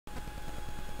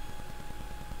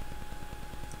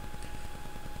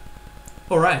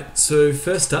Alright, so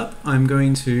first up I'm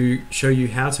going to show you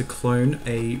how to clone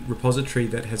a repository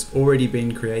that has already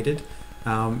been created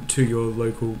to your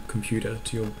local computer,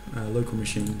 to your local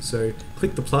machine. So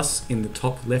click the plus in the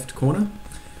top left corner,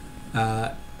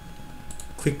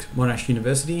 click Monash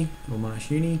University or Monash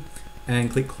Uni,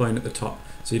 and click clone at the top.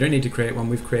 So you don't need to create one,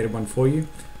 we've created one for you,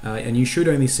 and you should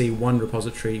only see one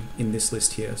repository in this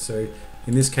list here. So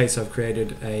in this case I've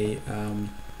created a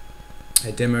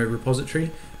demo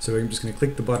repository, so I'm just going to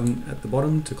click the button at the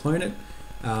bottom to clone it,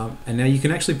 and now you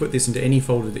can actually put this into any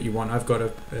folder that you want. I've got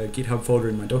a GitHub folder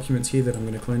in my documents here that I'm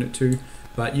going to clone it to,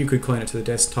 but you could clone it to the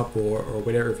desktop or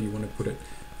wherever you want to put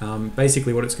it.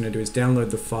 Basically what it's going to do is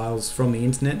download the files from the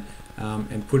internet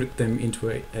and put them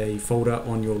into a folder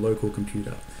on your local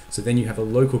computer. So then you have a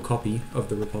local copy of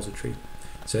the repository.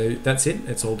 So that's it,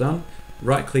 it's all done.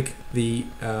 Right click the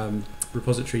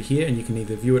repository here and you can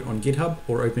either view it on GitHub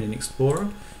or open in Explorer.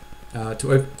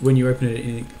 When you open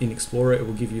it in Explorer, it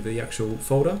will give you the actual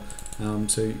folder,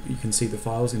 so you can see the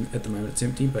files. At the moment it's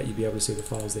empty, but you'll be able to see the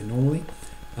files there normally.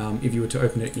 If you were to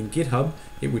open it in GitHub,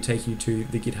 it would take you to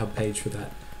the GitHub page for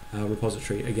that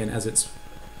repository. Again, as it's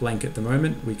blank at the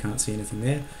moment, we can't see anything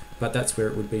there, but that's where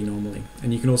it would be normally.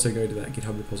 And you can also go to that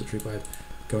GitHub repository by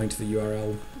going to the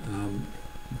URL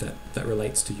that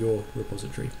relates to your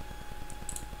repository.